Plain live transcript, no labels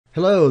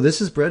Hello,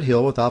 this is Brett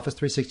Hill with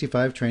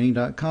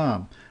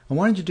Office365Training.com. I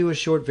wanted to do a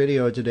short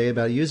video today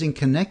about using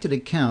connected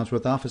accounts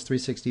with Office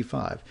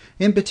 365.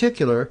 In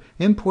particular,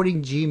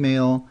 importing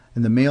Gmail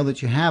and the mail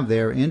that you have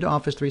there into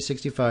Office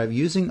 365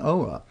 using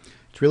OWA.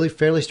 It's really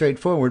fairly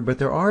straightforward, but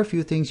there are a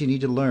few things you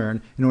need to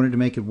learn in order to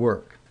make it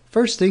work.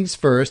 First things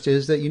first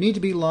is that you need to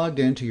be logged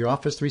into your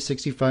Office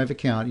 365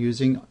 account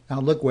using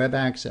Outlook Web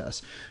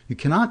Access. You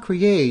cannot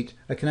create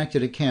a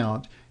connected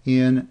account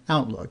in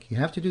Outlook. You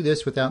have to do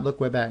this with Outlook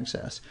Web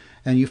Access.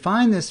 And you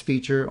find this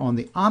feature on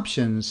the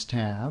Options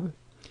tab.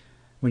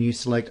 When you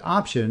select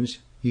Options,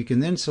 you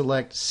can then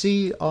select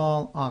See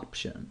All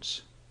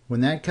Options. When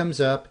that comes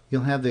up,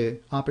 you'll have the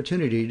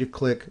opportunity to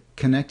click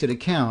Connected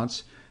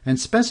Accounts and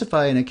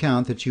specify an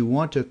account that you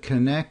want to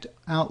connect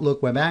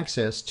Outlook Web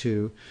Access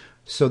to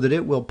so that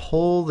it will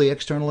pull the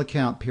external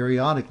account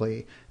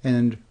periodically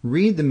and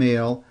read the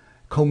mail,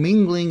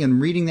 commingling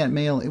and reading that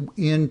mail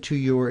into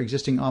your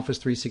existing Office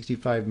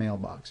 365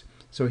 mailbox.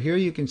 So here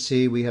you can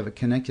see we have a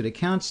Connected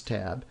Accounts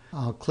tab.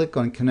 I'll click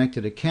on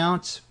Connected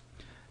Accounts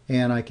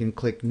and I can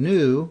click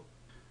New,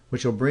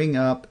 which will bring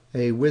up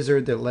a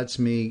wizard that lets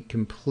me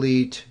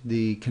complete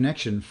the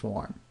connection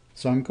form.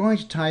 So I'm going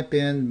to type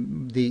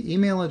in the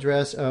email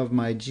address of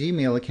my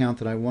Gmail account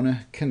that I want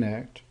to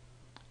connect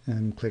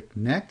and click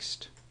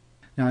Next.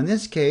 Now in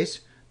this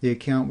case, the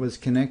account was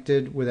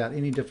connected without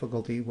any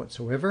difficulty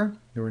whatsoever.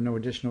 There were no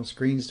additional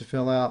screens to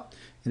fill out,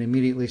 and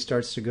immediately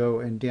starts to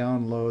go and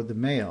download the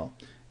mail.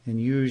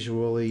 And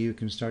usually you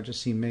can start to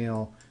see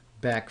mail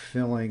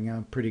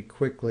backfilling pretty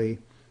quickly.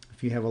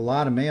 If you have a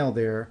lot of mail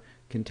there,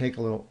 can take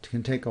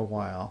a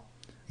while.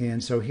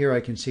 And so here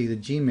I can see the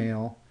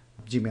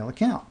Gmail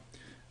account.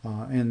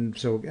 And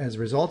so as a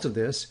result of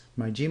this,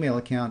 my Gmail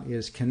account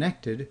is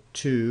connected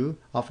to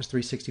Office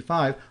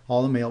 365.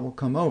 All the mail will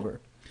come over.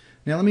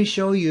 Now let me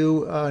show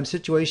you a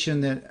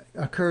situation that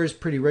occurs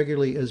pretty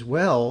regularly as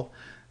well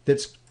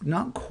that's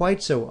not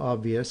quite so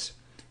obvious.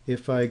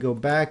 If I go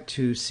back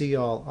to See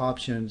All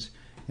Options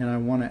and I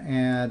want to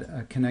add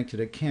a connected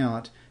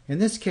account, in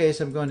this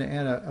case I'm going to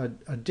add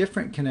a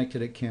different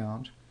connected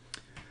account.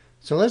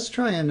 So let's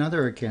try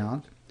another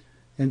account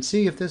and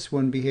see if this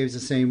one behaves the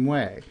same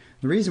way.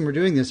 The reason we're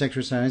doing this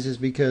exercise is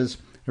because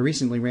I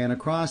recently ran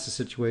across a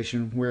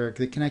situation where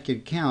the connected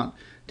account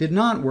did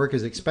not work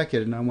as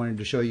expected, and I wanted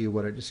to show you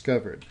what I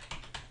discovered.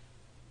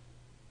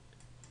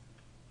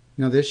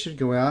 Now this should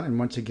go out and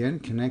once again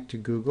connect to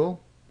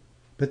Google.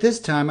 But this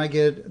time I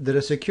get that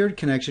a secured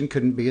connection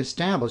couldn't be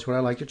established. Would I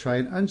like to try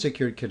an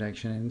unsecured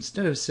connection? And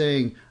instead of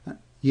saying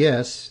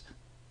yes,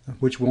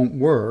 which won't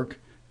work,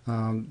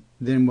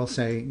 then we'll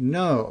say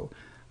no.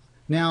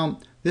 Now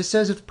this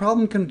says if the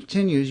problem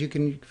continues, you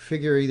can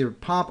configure either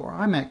POP or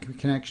IMAC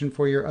connection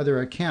for your other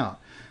account.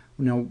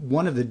 Now,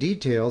 one of the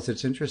details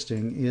that's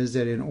interesting is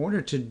that in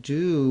order to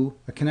do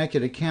a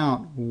connected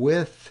account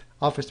with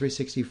Office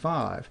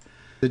 365,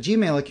 the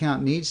Gmail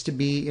account needs to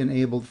be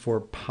enabled for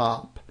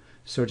POP.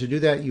 So to do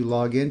that, you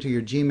log into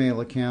your Gmail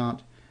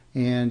account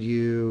and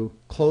you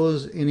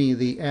close any of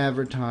the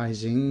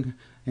advertising,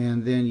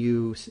 and then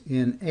you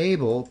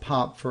enable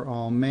POP for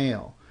all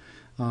mail.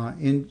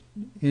 In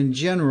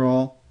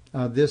general,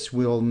 this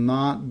will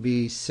not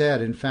be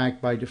set. In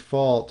fact, by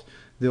default,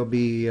 there'll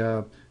be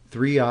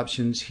 3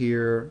 options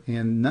here,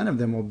 and none of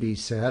them will be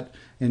set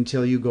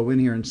until you go in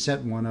here and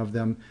set one of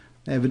them.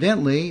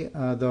 Evidently,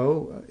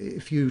 though,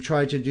 if you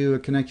try to do a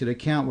connected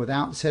account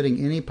without setting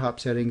any POP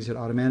settings, it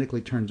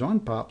automatically turns on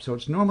POP, so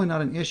it's normally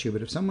not an issue.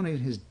 But if someone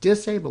has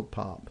disabled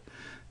POP,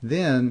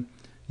 then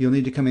you'll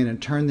need to come in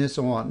and turn this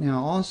on.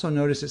 Now, also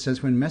notice it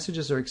says when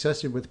messages are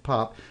accessed with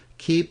POP,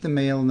 keep the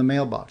mail in the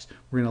mailbox.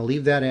 We're going to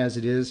leave that as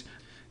it is.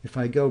 If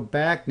I go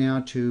back now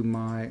to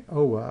my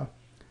OWA,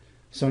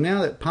 so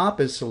now that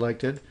POP is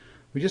selected,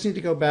 we just need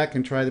to go back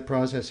and try the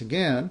process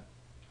again.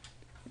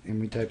 And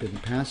we type in the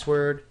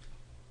password,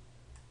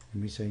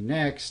 and we say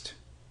next.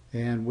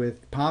 And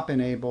with POP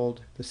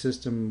enabled, the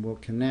system will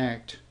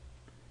connect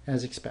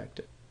as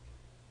expected.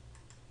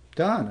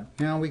 Done.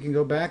 Now we can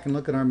go back and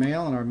look at our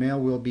mail, and our mail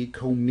will be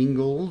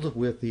commingled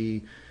with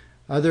the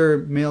other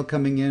mail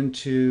coming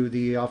into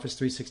the Office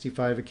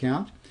 365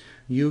 account.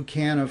 You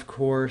can, of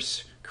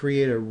course,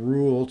 create a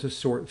rule to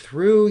sort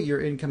through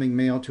your incoming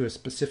mail to a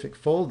specific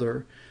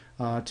folder.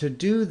 To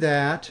do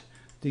that,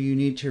 you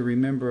need to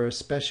remember a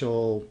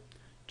special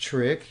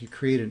trick. You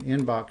create an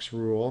inbox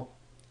rule,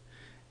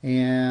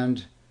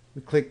 and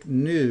we click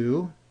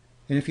New.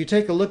 And if you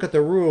take a look at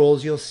the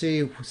rules, you'll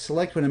see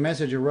select when a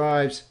message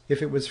arrives,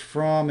 if it was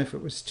from, if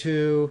it was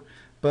to,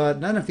 but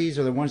none of these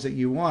are the ones that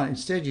you want.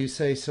 Instead, you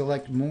say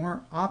select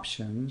more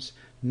options.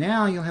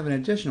 Now you'll have an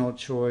additional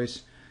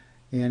choice,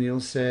 and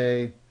you'll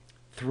say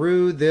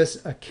through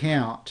this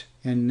account,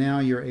 and now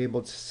you're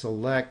able to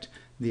select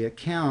the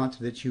account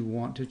that you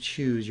want to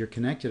choose, your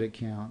connected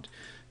account,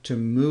 to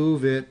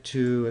move it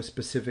to a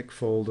specific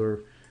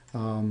folder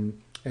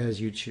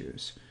as you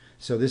choose.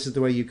 So this is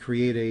the way you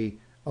create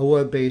a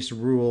OWA-based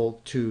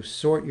rule to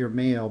sort your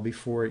mail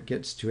before it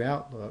gets to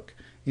Outlook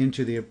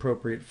into the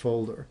appropriate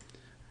folder.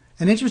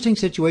 An interesting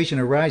situation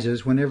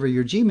arises whenever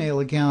your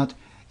Gmail account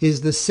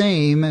is the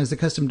same as the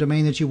custom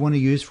domain that you want to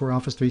use for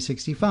Office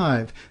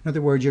 365. In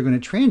other words, you're going to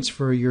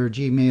transfer your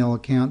Gmail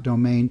account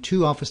domain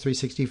to Office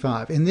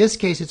 365. In this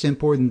case, it's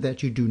important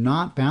that you do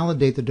not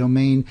validate the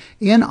domain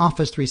in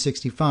Office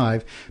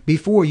 365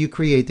 before you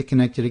create the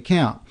connected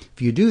account.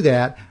 If you do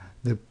that,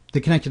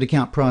 the connected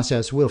account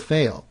process will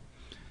fail.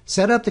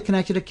 Set up the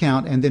connected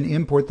account and then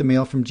import the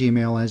mail from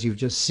Gmail as you've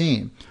just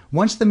seen.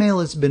 Once the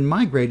mail has been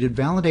migrated,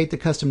 validate the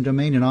custom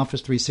domain in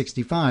Office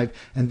 365,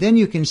 and then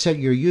you can set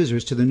your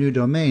users to the new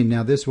domain.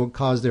 Now this will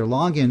cause their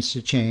logins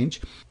to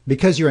change.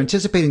 Because you're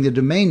anticipating the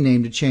domain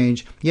name to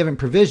change, you haven't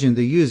provisioned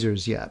the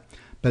users yet.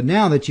 But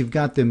now that you've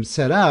got them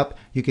set up,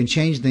 you can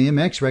change the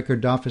MX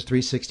record to Office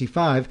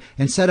 365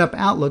 and set up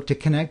Outlook to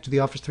connect to the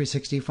Office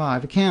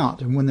 365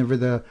 account. And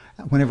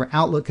whenever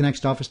Outlook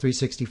connects to Office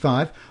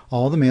 365,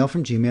 all the mail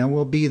from Gmail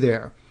will be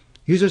there.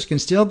 Users can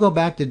still go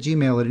back to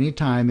Gmail at any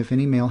time if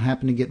any mail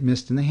happened to get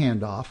missed in the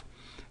handoff.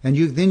 And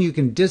then you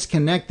can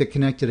disconnect the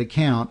connected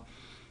account.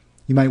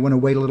 You might want to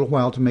wait a little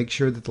while to make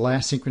sure that the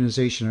last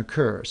synchronization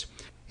occurs.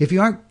 If you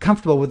aren't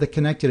comfortable with the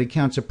connected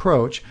accounts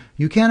approach,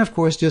 you can, of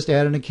course, just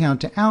add an account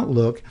to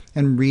Outlook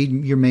and read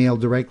your mail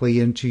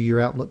directly into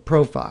your Outlook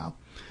profile.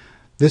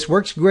 This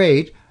works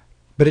great,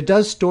 but it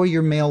does store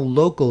your mail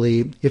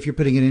locally if you're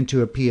putting it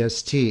into a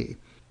PST.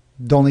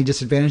 The only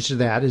disadvantage to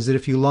that is that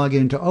if you log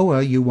into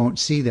OWA, you won't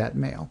see that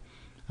mail.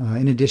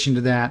 In addition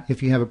to that,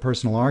 if you have a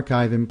personal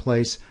archive in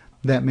place,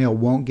 that mail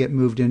won't get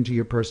moved into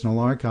your personal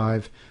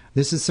archive.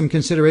 This is some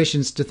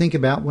considerations to think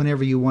about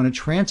whenever you want to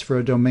transfer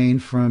a domain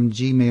from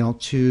Gmail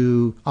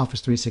to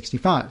Office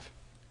 365.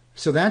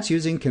 So that's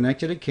using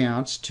connected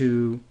accounts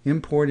to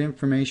import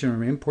information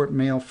or import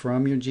mail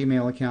from your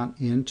Gmail account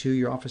into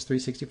your Office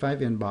 365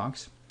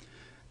 inbox.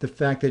 The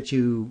fact that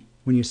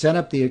when you set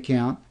up the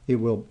account, it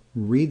will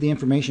read the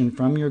information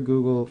from your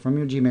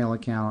Gmail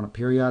account on a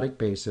periodic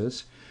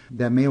basis.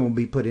 That mail will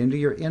be put into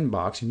your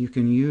inbox, and you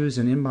can use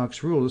an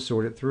inbox rule to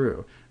sort it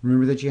through.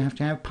 Remember that you have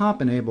to have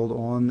POP enabled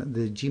on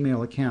the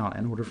Gmail account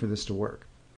in order for this to work.